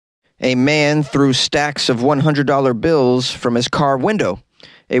A man threw stacks of $100 bills from his car window.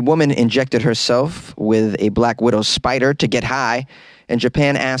 A woman injected herself with a black widow spider to get high, and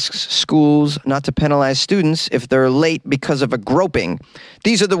Japan asks schools not to penalize students if they're late because of a groping.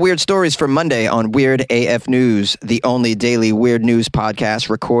 These are the weird stories for Monday on Weird AF News, the only daily weird news podcast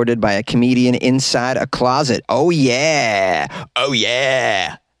recorded by a comedian inside a closet. Oh yeah! Oh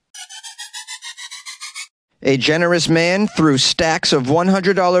yeah! A generous man threw stacks of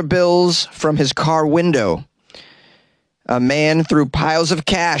 $100 bills from his car window. A man threw piles of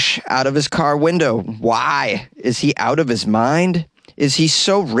cash out of his car window. Why? Is he out of his mind? Is he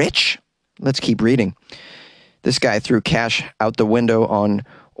so rich? Let's keep reading. This guy threw cash out the window on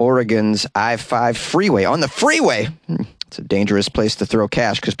Oregon's I-5 freeway. On the freeway! It's a dangerous place to throw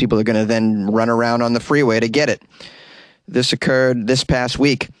cash because people are going to then run around on the freeway to get it. This occurred this past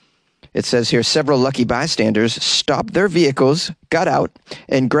week. It says here, several lucky bystanders stopped their vehicles, got out,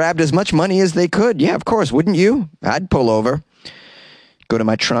 and grabbed as much money as they could. Yeah, of course. Wouldn't you? I'd pull over, go to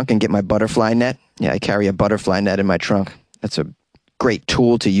my trunk and get my butterfly net. Yeah, I carry a butterfly net in my trunk. That's a great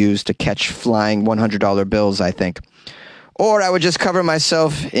tool to use to catch flying $100 bills, I think. Or I would just cover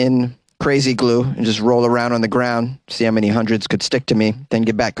myself in crazy glue and just roll around on the ground, see how many hundreds could stick to me, then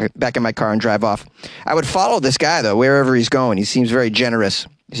get back in my car and drive off. I would follow this guy, though, wherever he's going. He seems very generous.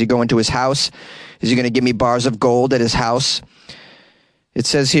 Is he going to his house? Is he going to give me bars of gold at his house? It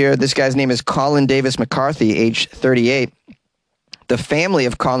says here, this guy's name is Colin Davis McCarthy, age 38. The family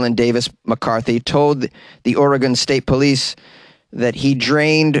of Colin Davis McCarthy told the Oregon State Police that he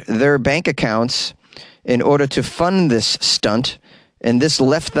drained their bank accounts in order to fund this stunt, and this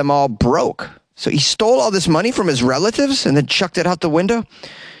left them all broke. So he stole all this money from his relatives and then chucked it out the window?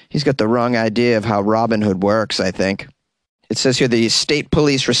 He's got the wrong idea of how Robin Hood works, I think. It says here the state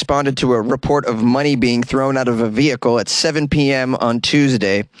police responded to a report of money being thrown out of a vehicle at 7 p.m. on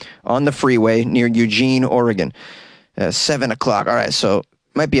Tuesday on the freeway near Eugene, Oregon. 7 o'clock. All right, so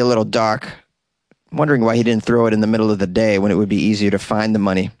might be a little dark. I'm wondering why he didn't throw it in the middle of the day when it would be easier to find the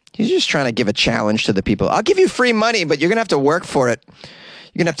money. He's just trying to give a challenge to the people. I'll give you free money, but you're going to have to work for it.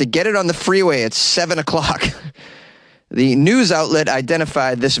 You're going to have to get it on the freeway at 7 o'clock. The news outlet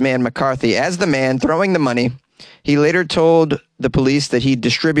identified this man McCarthy as the man throwing the money. He later told the police that he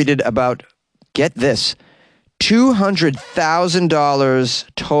distributed about, get this, $200,000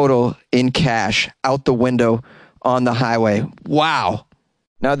 total in cash out the window on the highway. Wow.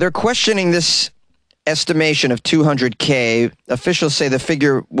 Now, they're questioning this estimation of $200K. Officials say the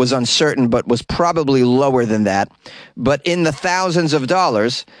figure was uncertain, but was probably lower than that. But in the thousands of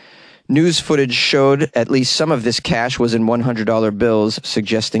dollars, news footage showed at least some of this cash was in $100 bills,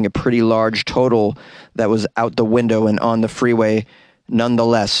 suggesting a pretty large total that was out the window and on the freeway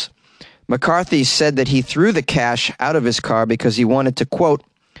nonetheless. McCarthy said that he threw the cash out of his car because he wanted to, quote,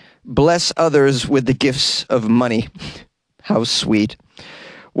 bless others with the gifts of money. How sweet.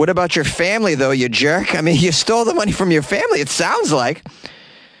 What about your family, though, you jerk? I mean, you stole the money from your family, it sounds like.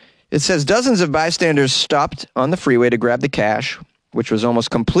 It says dozens of bystanders stopped on the freeway to grab the cash, which was almost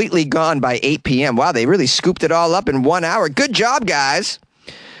completely gone by 8 p.m. Wow, they really scooped it all up in 1 hour. Good job, guys.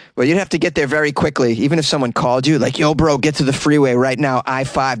 Well, you'd have to get there very quickly. Even if someone called you, like, yo, bro, get to the freeway right now.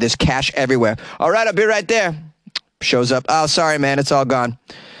 I-5, there's cash everywhere. All right, I'll be right there. Shows up. Oh, sorry, man, it's all gone.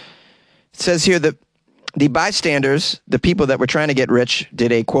 It says here that the bystanders, the people that were trying to get rich,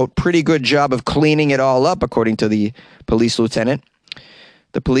 did a, quote, pretty good job of cleaning it all up, according to the police lieutenant.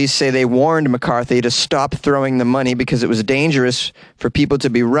 The police say they warned McCarthy to stop throwing the money because it was dangerous for people to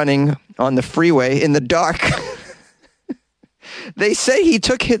be running on the freeway in the dark. They say he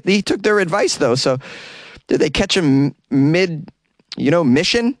took their advice, though. So did they catch him mission?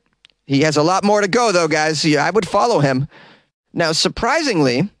 He has a lot more to go, though, guys. I would follow him. Now,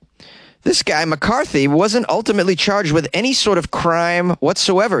 surprisingly, this guy, McCarthy, wasn't ultimately charged with any sort of crime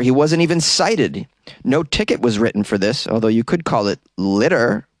whatsoever. He wasn't even cited. No ticket was written for this, although you could call it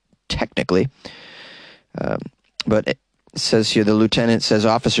litter, technically. But it says here, the lieutenant says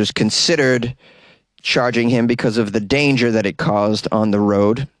officers considered charging him because of the danger that it caused on the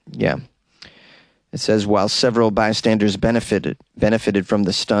road. Yeah. It says while several bystanders benefited from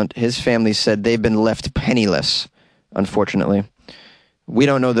the stunt, his family said they've been left penniless, unfortunately. We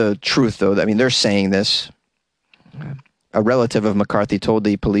don't know the truth, though. I mean, they're saying this. A relative of McCarthy told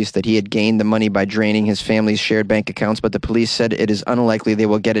the police that he had gained the money by draining his family's shared bank accounts, but the police said it is unlikely they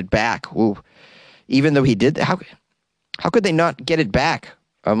will get it back. Ooh. Even though he did, how could they not get it back?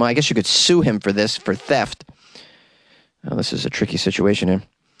 I guess you could sue him for this, for theft. Oh, this is a tricky situation here.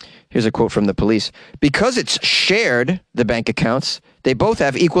 Here's a quote from the police. Because it's shared, the bank accounts, they both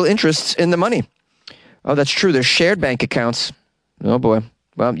have equal interests in the money. Oh, that's true. They're shared bank accounts. Oh, boy.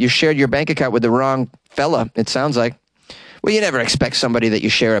 Well, you shared your bank account with the wrong fella, it sounds like. Well, you never expect somebody that you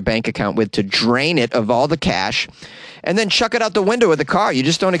share a bank account with to drain it of all the cash and then chuck it out the window of the car. You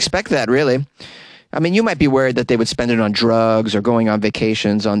just don't expect that, really. I mean, you might be worried that they would spend it on drugs or going on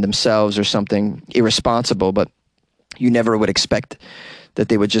vacations on themselves or something irresponsible, but you never would expect that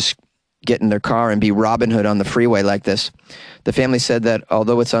they would just get in their car and be Robin Hood on the freeway like this. The family said that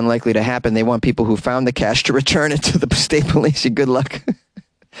although it's unlikely to happen, they want people who found the cash to return it to the state police. Good luck.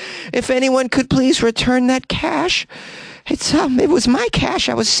 If anyone could please return that cash. It was my cash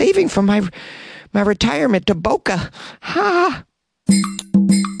I was saving for my retirement to Boca. Ha!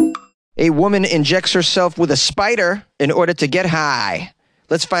 A woman injects herself with a spider in order to get high.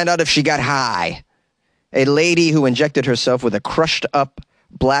 Let's find out if she got high. A lady who injected herself with a crushed up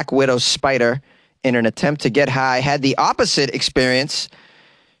black widow spider in an attempt to get high had the opposite experience.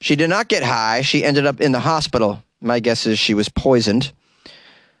 She did not get high. She ended up in the hospital. My guess is she was poisoned.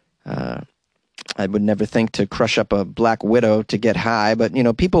 I would never think to crush up a black widow to get high, but,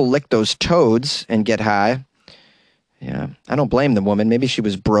 people lick those toads and get high. Yeah, I don't blame the woman. Maybe she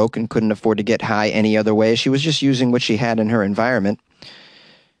was broke and couldn't afford to get high any other way. She was just using what she had in her environment.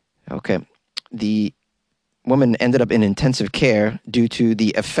 Okay. The woman ended up in intensive care due to the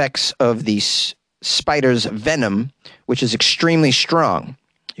effects of the spider's venom, which is extremely strong.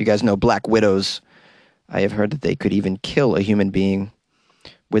 You guys know black widows. I have heard that they could even kill a human being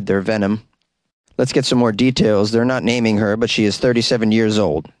with their venom. Let's get some more details. They're not naming her, but she is 37 years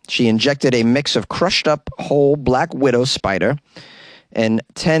old. She injected a mix of crushed up whole black widow spider and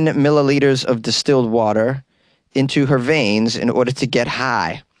 10 milliliters of distilled water into her veins in order to get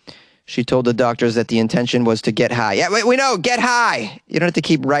high. She told the doctors that the intention was to get high. Yeah, we know, get high. You don't have to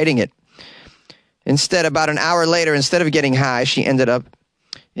keep writing it. Instead, about an hour later, instead of getting high, she ended up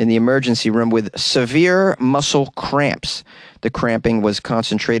in the emergency room with severe muscle cramps. The cramping was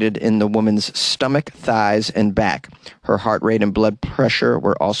concentrated in the woman's stomach, thighs, and back. Her heart rate and blood pressure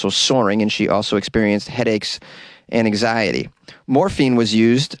were also soaring, and she also experienced headaches and anxiety. Morphine was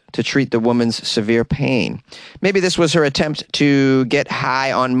used to treat the woman's severe pain. Maybe this was her attempt to get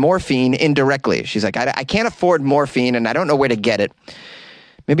high on morphine indirectly. She's like, I can't afford morphine, and I don't know where to get it.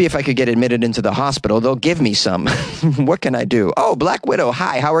 Maybe if I could get admitted into the hospital, they'll give me some. What can I do? Oh, Black Widow,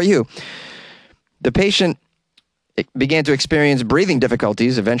 hi, how are you? The patient began to experience breathing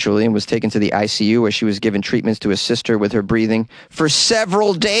difficulties eventually and was taken to the ICU where she was given treatments to assist her with her breathing. For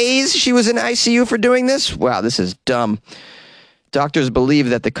several days, she was in ICU for doing this? Wow, this is dumb. Doctors believe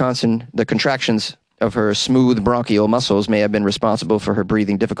that the contractions of her smooth bronchial muscles may have been responsible for her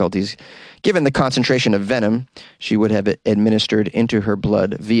breathing difficulties. Given the concentration of venom, she would have it administered into her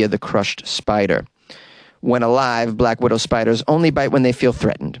blood via the crushed spider. When alive, black widow spiders only bite when they feel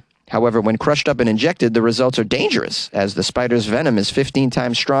threatened. However, when crushed up and injected, the results are dangerous, as the spider's venom is 15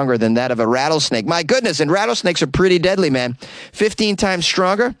 times stronger than that of a rattlesnake. My goodness, and rattlesnakes are pretty deadly, man. 15 times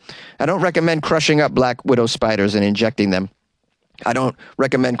stronger? I don't recommend crushing up black widow spiders and injecting them. I don't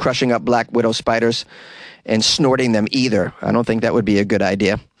recommend crushing up black widow spiders and snorting them either. I don't think that would be a good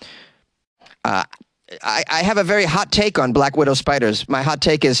idea. I have a very hot take on black widow spiders. My hot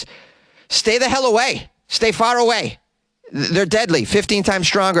take is, stay the hell away. Stay far away. They're deadly. 15 times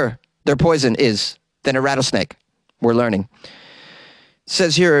stronger, their poison is, than a rattlesnake. We're learning. It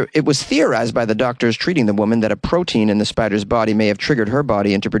says here, it was theorized by the doctors treating the woman that a protein in the spider's body may have triggered her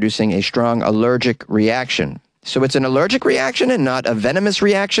body into producing a strong allergic reaction. So it's an allergic reaction and not a venomous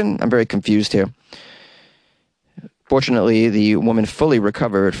reaction? I'm very confused here. Fortunately, the woman fully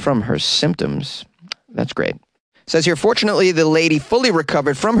recovered from her symptoms. That's great. It says here, fortunately, the lady fully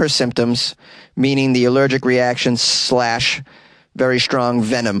recovered from her symptoms, meaning the allergic reaction / very strong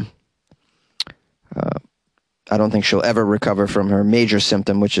venom. I don't think she'll ever recover from her major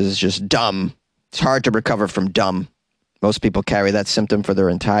symptom, which is just dumb. It's hard to recover from dumb. Most people carry that symptom for their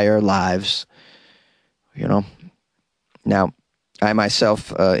entire lives. You know. Now, I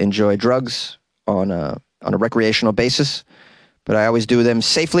myself enjoy drugs on a recreational basis, but I always do them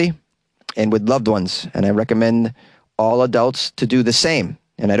safely and with loved ones, and I recommend all adults to do the same.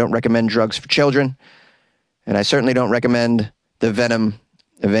 And I don't recommend drugs for children, and I certainly don't recommend the venom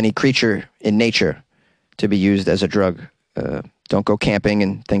of any creature in nature to be used as a drug. Don't go camping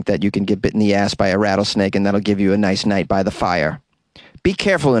and think that you can get bit in the ass by a rattlesnake and that'll give you a nice night by the fire. Be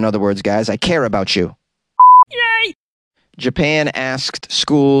careful, in other words, guys. I care about you. Yay! Japan asked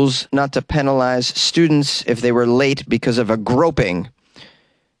schools not to penalize students if they were late because of a groping.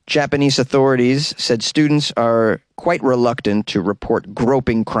 Japanese authorities said students are quite reluctant to report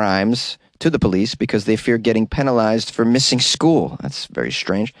groping crimes to the police because they fear getting penalized for missing school. That's very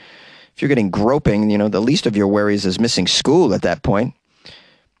strange. If you're getting groping, the least of your worries is missing school at that point.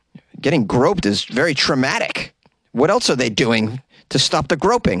 Getting groped is very traumatic. What else are they doing to stop the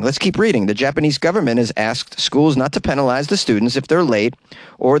groping? Let's keep reading. The Japanese government has asked schools not to penalize the students if they're late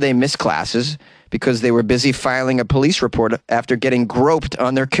or they miss classes because they were busy filing a police report after getting groped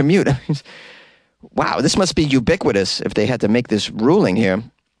on their commute. Wow, this must be ubiquitous if they had to make this ruling here.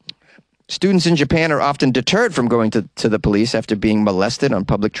 Students in Japan are often deterred from going to the police after being molested on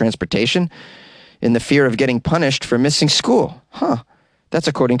public transportation in the fear of getting punished for missing school. That's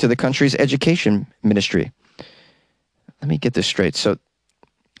according to the country's education ministry. Let me get this straight. So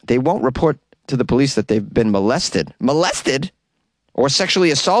they won't report to the police that they've been molested or sexually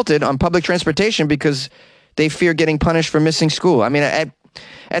assaulted on public transportation because they fear getting punished for missing school. I mean,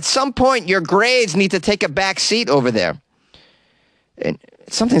 at some point, your grades need to take a back seat over there. And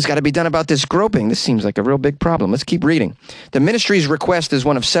something's got to be done about this groping. This seems like a real big problem. Let's keep reading. The ministry's request is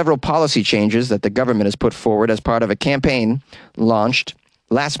one of several policy changes that the government has put forward as part of a campaign launched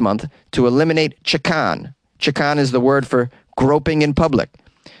last month to eliminate chikan. Chikan is the word for groping in public.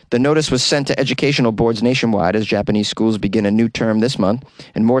 The notice was sent to educational boards nationwide as Japanese schools begin a new term this month,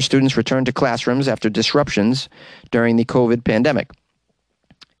 and more students return to classrooms after disruptions during the COVID pandemic.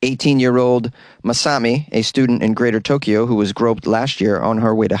 18-year-old Masami, a student in Greater Tokyo who was groped last year on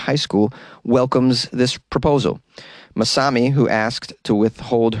her way to high school, welcomes this proposal. Masami, who asked to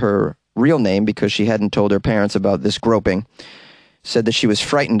withhold her real name because she hadn't told her parents about this groping, said that she was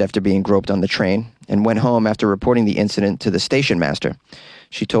frightened after being groped on the train and went home after reporting the incident to the station master.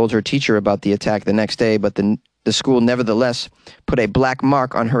 She told her teacher about the attack the next day, but the school nevertheless put a black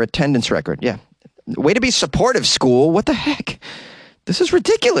mark on her attendance record. Yeah. Way to be supportive, school. What the heck? This is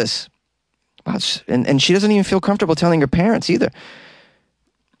ridiculous. Wow, and she doesn't even feel comfortable telling her parents either.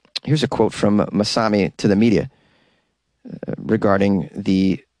 Here's a quote from Masami to the media regarding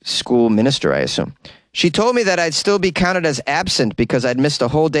the school minister, I assume. She told me that I'd still be counted as absent because I'd missed a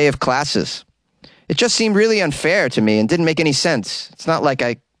whole day of classes. It just seemed really unfair to me and didn't make any sense. It's not like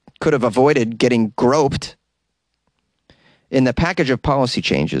I could have avoided getting groped. In the package of policy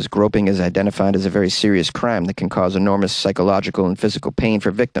changes, groping is identified as a very serious crime that can cause enormous psychological and physical pain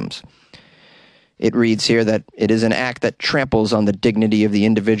for victims. It reads here that it is an act that tramples on the dignity of the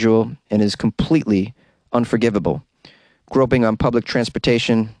individual and is completely unforgivable. Groping on public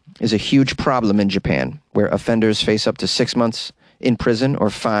transportation is a huge problem in Japan, where offenders face up to 6 months in prison or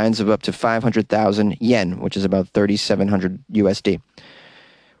fines of up to 500,000 yen, which is about 3,700 USD.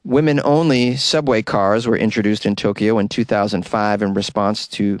 Women-only subway cars were introduced in Tokyo in 2005 in response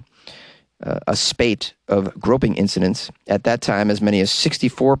to a spate of groping incidents. At that time, as many as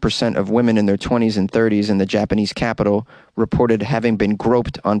 64% of women in their 20s and 30s in the Japanese capital reported having been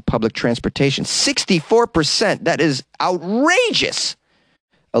groped on public transportation. 64%! That is outrageous!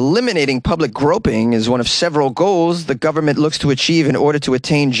 Eliminating public groping is one of several goals the government looks to achieve in order to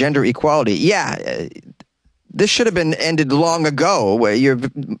attain gender equality. Yeah, this should have been ended long ago. Where you're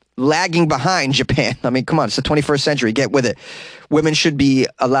lagging behind Japan. I mean, come on, it's the 21st century. Get with it. Women should be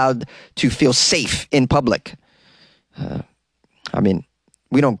allowed to feel safe in public. I mean,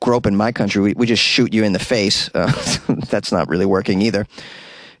 we don't grope in my country. We just shoot you in the face. That's not really working either.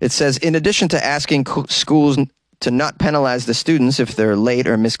 It says, in addition to asking schools to not penalize the students if they're late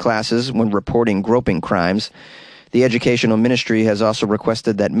or miss classes when reporting groping crimes, the Educational Ministry has also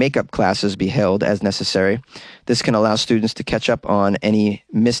requested that makeup classes be held as necessary. This can allow students to catch up on any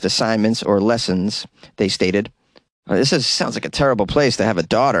missed assignments or lessons, they stated. Sounds like a terrible place to have a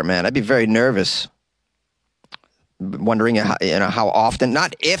daughter, man. I'd be very nervous. Wondering how often,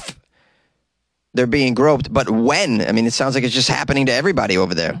 not if they're being groped, but when. I mean, it sounds like it's just happening to everybody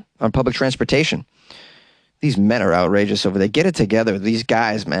over there on public transportation. These men are outrageous over there. Get it together. These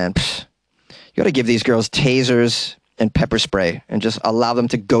guys, man. Pfft. You got to give these girls tasers and pepper spray and just allow them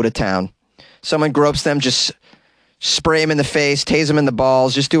to go to town. Someone gropes them, just spray them in the face, tase them in the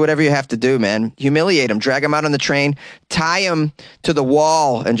balls. Just do whatever you have to do, man. Humiliate them. Drag them out on the train. Tie them to the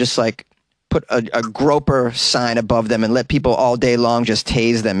wall and just like put a groper sign above them and let people all day long just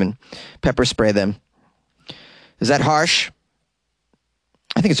tase them and pepper spray them. Is that harsh?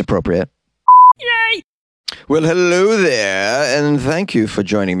 I think it's appropriate. Yay! Well, hello there, and thank you for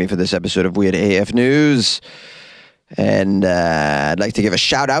joining me for this episode of Weird AF News. And I'd like to give a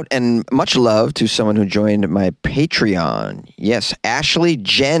shout out and much love to someone who joined my Patreon. Yes, Ashley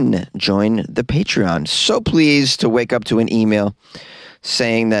Jen joined the Patreon. So pleased to wake up to an email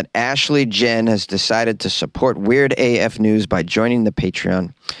saying that Ashley Jen has decided to support Weird AF News by joining the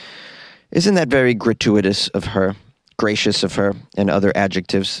Patreon. Isn't that very gratuitous of her, gracious of her, and other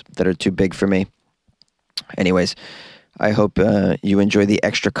adjectives that are too big for me? Anyways, I hope you enjoy the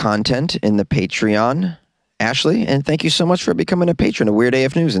extra content in the Patreon. Ashley, and thank you so much for becoming a patron of Weird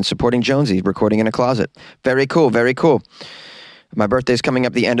AF News and supporting Jonesy, recording in a closet. Very cool, very cool. My birthday's coming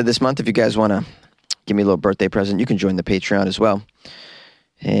up the end of this month. If you guys want to give me a little birthday present, you can join the Patreon as well.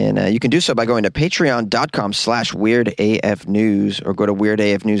 And you can do so by going to patreon.com/weirdafnews or go to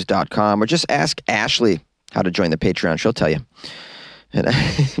weirdafnews.com or just ask Ashley how to join the Patreon. She'll tell you. And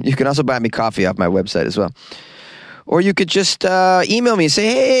you can also buy me coffee off my website as well. Or you could just email me and say,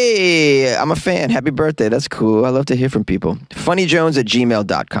 hey, I'm a fan. Happy birthday. That's cool. I love to hear from people.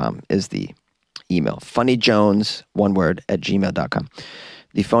 funnyjones@gmail.com is the email. funnyjones, one word, @gmail.com.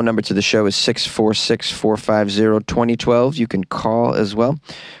 The phone number to the show is 646-450-2012. You can call as well.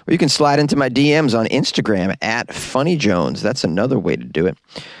 Or you can slide into my DMs on Instagram @funnyjones. That's another way to do it.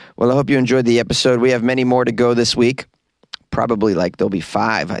 Well, I hope you enjoyed the episode. We have many more to go this week. Probably there'll be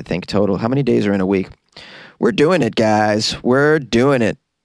 5, I think, total. How many days are in a week? We're doing it, guys. We're doing it.